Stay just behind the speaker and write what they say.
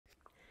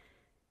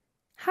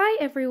Hi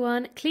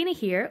everyone, Cleena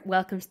here,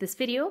 welcome to this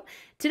video.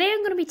 Today I'm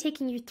going to be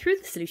taking you through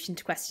the solution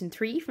to question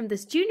 3 from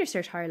this Junior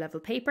Cert Higher Level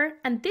paper,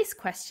 and this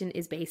question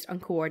is based on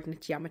coordinate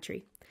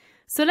geometry.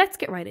 So let's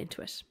get right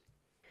into it.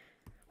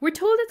 We're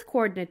told that the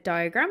coordinate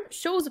diagram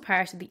shows a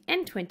part of the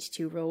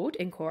N22 road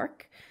in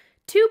Cork.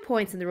 2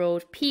 points in the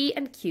road P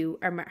and Q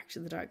are marked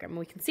in the diagram.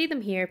 We can see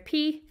them here,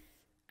 P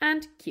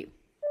and Q.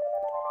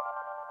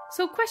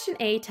 So question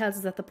A tells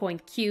us that the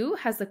point Q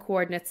has the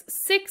coordinates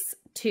 6,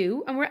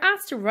 2, and we're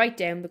asked to write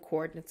down the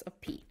coordinates of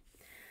P.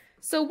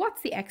 So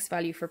what's the x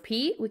value for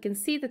P? We can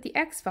see that the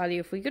x value,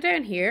 if we go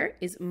down here,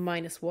 is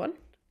 -1.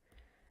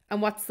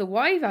 And what's the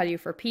y value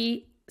for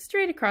P?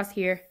 Straight across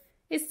here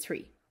is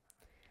 3.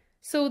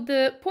 So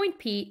the point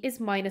P is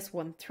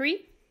 -1,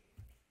 3.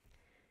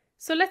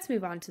 So let's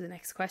move on to the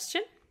next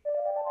question.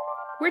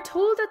 We're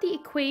told that the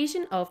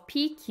equation of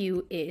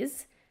PQ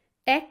is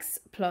x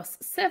plus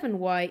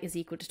 7y is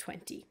equal to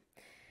 20.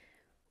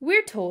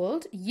 We're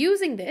told,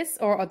 using this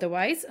or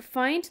otherwise,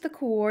 find the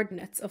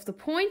coordinates of the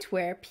point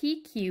where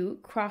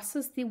PQ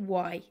crosses the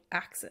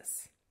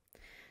y-axis.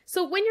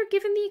 So when you're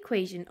given the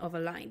equation of a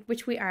line,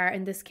 which we are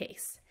in this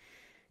case,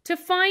 to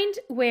find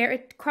where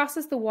it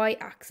crosses the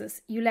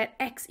y-axis, you let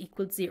x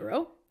equal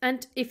 0.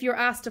 And if you're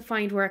asked to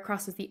find where it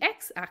crosses the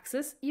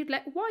x-axis, you'd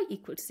let y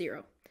equal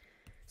 0.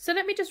 So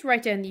let me just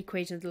write down the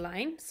equation of the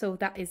line. So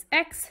that is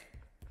x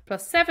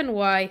plus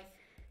 7y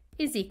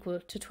is equal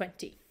to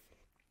 20.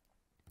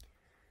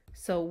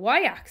 So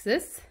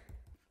y-axis,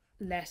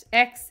 let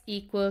x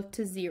equal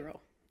to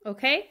 0,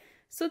 okay?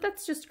 So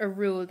that's just a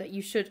rule that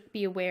you should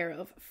be aware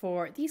of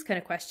for these kind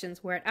of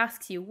questions where it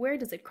asks you where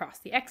does it cross,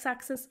 the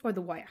x-axis or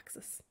the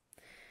y-axis.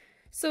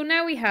 So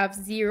now we have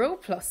 0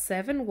 plus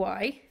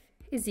 7y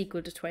is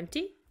equal to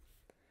 20.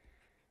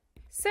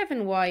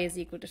 7y is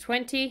equal to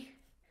 20.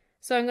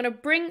 So I'm going to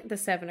bring the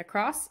 7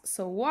 across.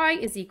 So y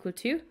is equal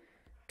to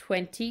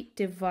 20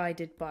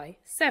 divided by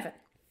 7.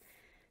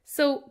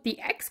 So the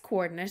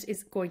x-coordinate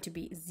is going to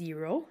be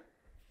 0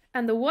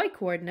 and the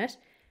y-coordinate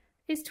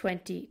is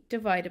 20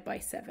 divided by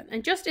 7.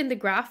 And just in the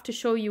graph to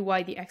show you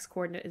why the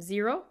x-coordinate is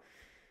 0,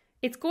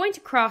 it's going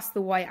to cross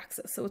the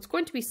y-axis. So it's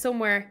going to be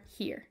somewhere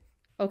here,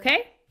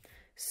 okay?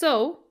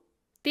 So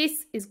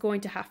this is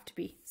going to have to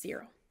be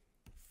 0.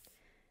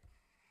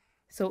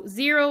 So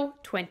 0,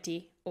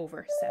 20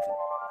 over 7.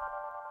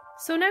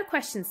 So now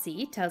question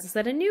C tells us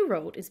that a new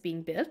road is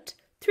being built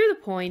through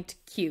the point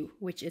Q,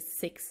 which is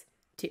 6,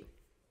 2.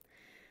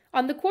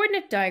 On the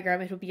coordinate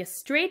diagram, it will be a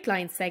straight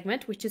line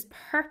segment which is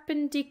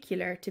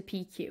perpendicular to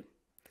PQ.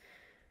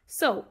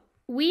 So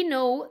we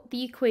know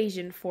the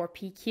equation for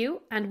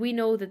PQ, and we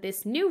know that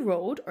this new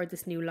road or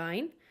this new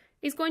line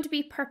is going to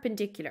be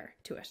perpendicular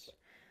to it.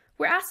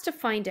 We're asked to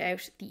find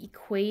out the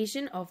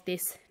equation of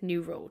this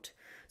new road.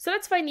 So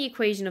let's find the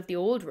equation of the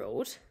old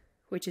road,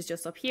 which is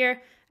just up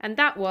here, and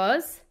that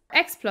was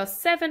x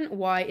plus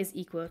 7y is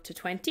equal to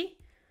 20.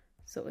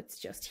 So it's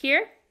just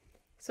here.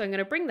 So I'm going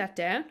to bring that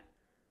down.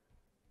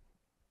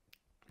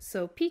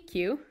 So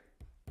PQ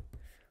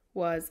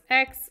was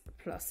x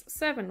plus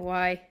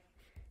 7y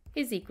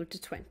is equal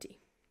to 20.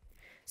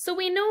 So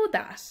we know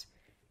that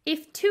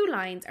if two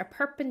lines are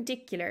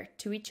perpendicular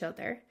to each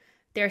other,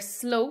 their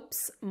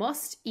slopes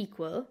must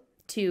equal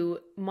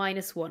to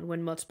 -1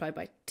 when multiplied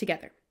by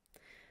together.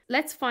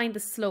 Let's find the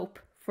slope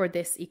for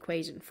this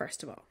equation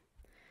first of all.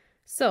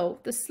 So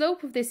the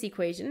slope of this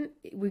equation,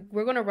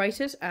 we're going to write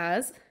it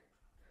as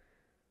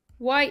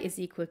y is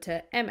equal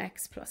to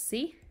mx plus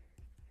c,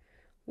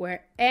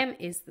 where m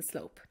is the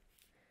slope.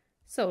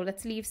 So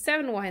let's leave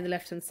 7y on the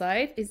left hand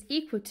side is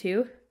equal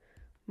to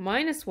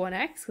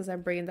 -1x, because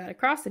I'm bringing that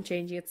across and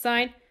changing its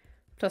sign,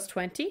 plus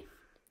 20.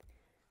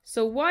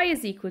 So y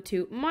is equal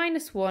to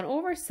 -1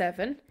 over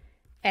 7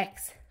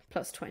 x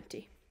plus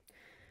 20.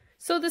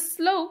 So the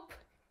slope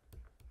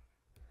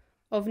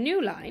of new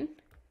line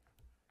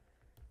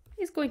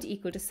is going to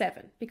equal to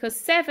 7, because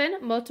 7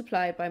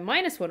 multiplied by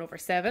 -1 over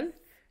 7,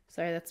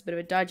 sorry, that's a bit of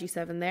a dodgy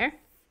 7 there,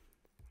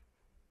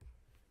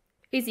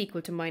 is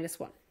equal to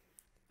 -1.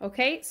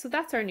 Okay, so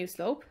that's our new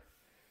slope.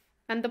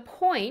 And the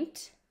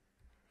point,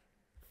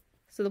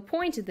 so the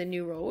point of the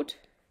new road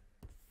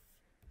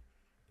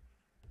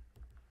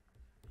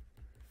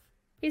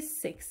is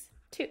 6,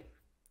 2.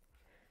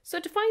 So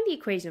to find the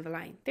equation of a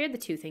line, they're the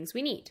two things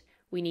we need.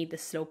 We need the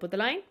slope of the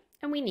line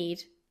and we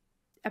need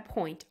a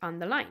point on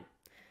the line.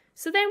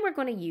 So then we're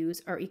going to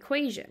use our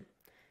equation.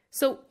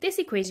 So this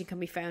equation can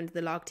be found in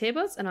the log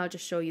tables, and I'll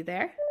just show you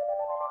there.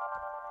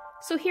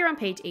 So here on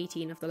page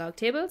 18 of the log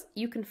tables,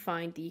 you can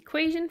find the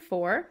equation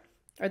for,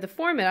 or the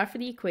formula for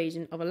the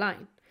equation of a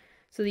line.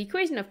 So the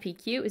equation of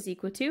PQ is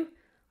equal to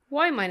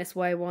y minus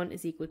y1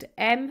 is equal to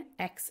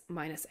mx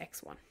minus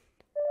x1.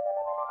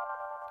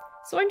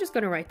 So I'm just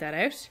going to write that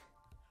out.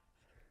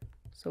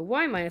 So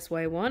y minus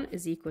y1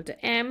 is equal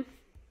to m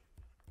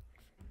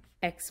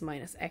x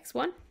minus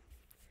x1.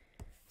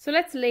 So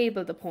let's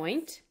label the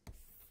point.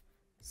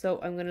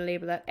 So I'm going to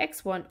label that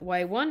x1,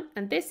 y1,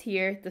 and this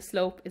here, the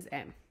slope is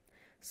m.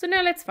 So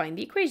now let's find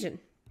the equation.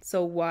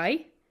 So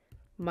y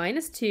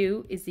minus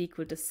 2 is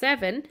equal to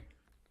 7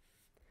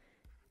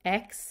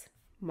 x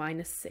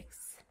minus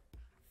 6.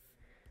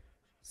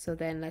 So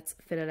then let's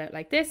fill it out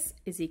like this,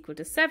 is equal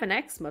to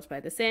 7x, multiply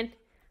this in,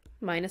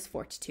 minus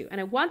 42. And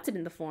I want it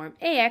in the form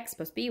ax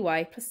plus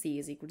by plus c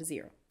is equal to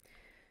 0.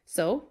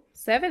 So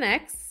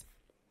 7x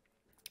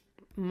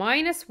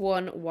minus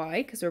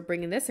 1y, because we're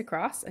bringing this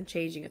across and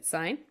changing its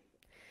sign.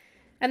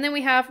 And then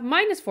we have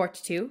minus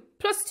 42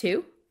 plus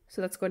 2,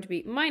 so that's going to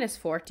be minus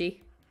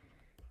 40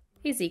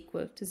 is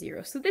equal to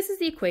 0. So this is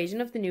the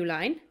equation of the new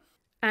line.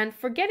 And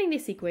for getting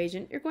this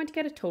equation, you're going to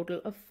get a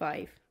total of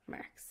 5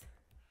 marks.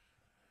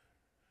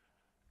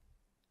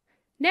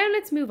 Now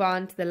let's move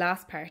on to the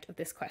last part of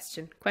this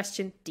question,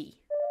 question D.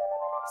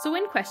 So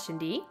in question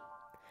D,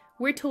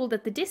 we're told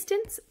that the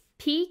distance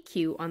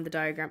PQ on the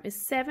diagram is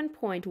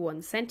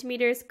 7.1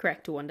 centimeters,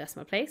 correct to one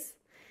decimal place.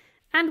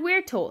 And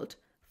we're told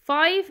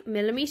 5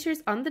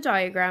 millimeters on the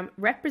diagram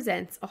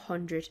represents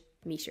 100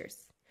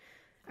 meters.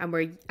 And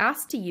we're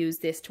asked to use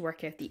this to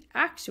work out the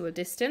actual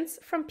distance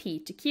from P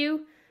to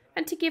Q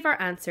and to give our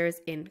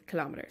answers in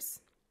kilometers.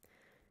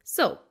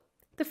 So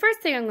the first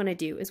thing I'm going to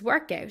do is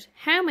work out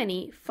how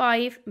many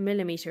 5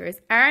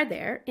 millimeters are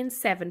there in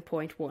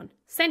 7.1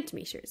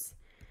 centimeters.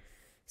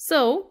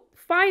 So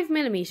 5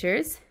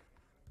 millimeters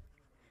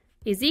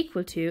is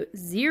equal to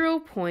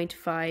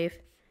 0.5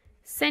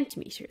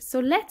 centimeters. So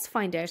let's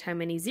find out how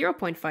many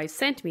 0.5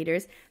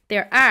 centimeters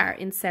there are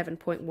in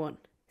 7.1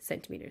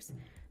 centimeters.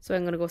 So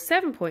I'm going to go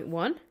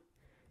 7.1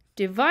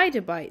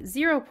 divided by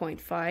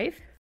 0.5.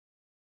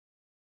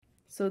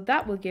 So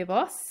that will give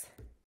us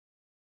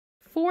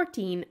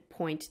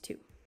 14.2.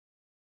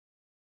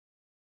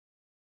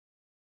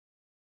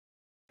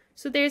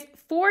 So there's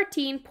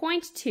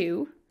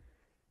 14.2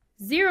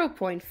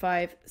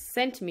 0.5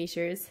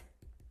 centimeters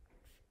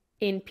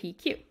in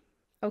PQ.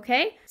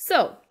 Okay,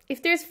 so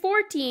if there's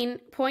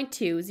 14.2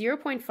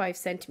 0.5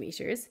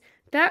 centimeters,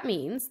 that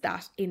means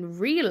that in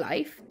real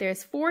life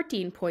there's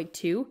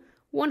 14.2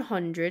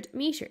 100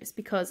 meters,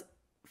 because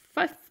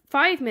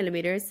 5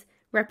 millimeters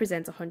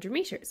represents 100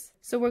 meters.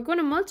 So we're going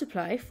to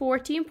multiply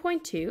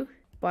 14.2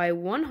 by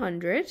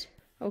 100,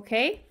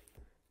 okay?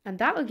 And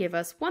that will give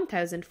us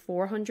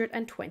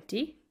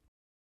 1,420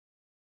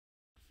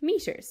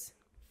 meters.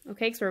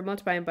 Okay, so we're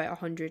multiplying by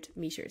 100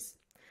 meters.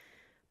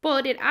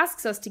 But it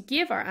asks us to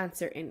give our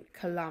answer in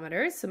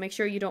kilometers, so make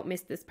sure you don't miss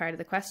this part of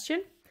the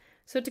question.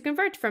 So to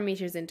convert from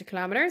meters into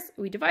kilometers,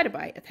 we divide it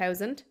by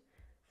 1,000.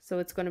 So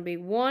it's going to be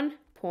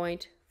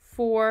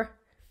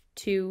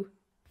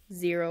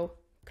 1.420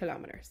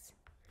 kilometers.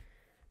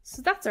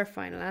 So that's our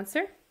final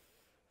answer.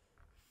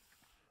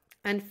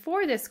 And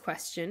for this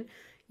question,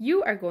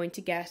 you are going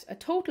to get a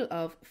total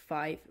of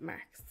 5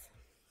 marks.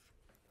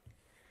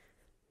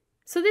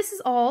 So this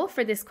is all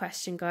for this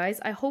question, guys.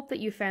 I hope that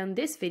you found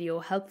this video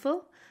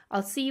helpful.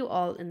 I'll see you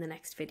all in the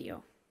next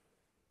video.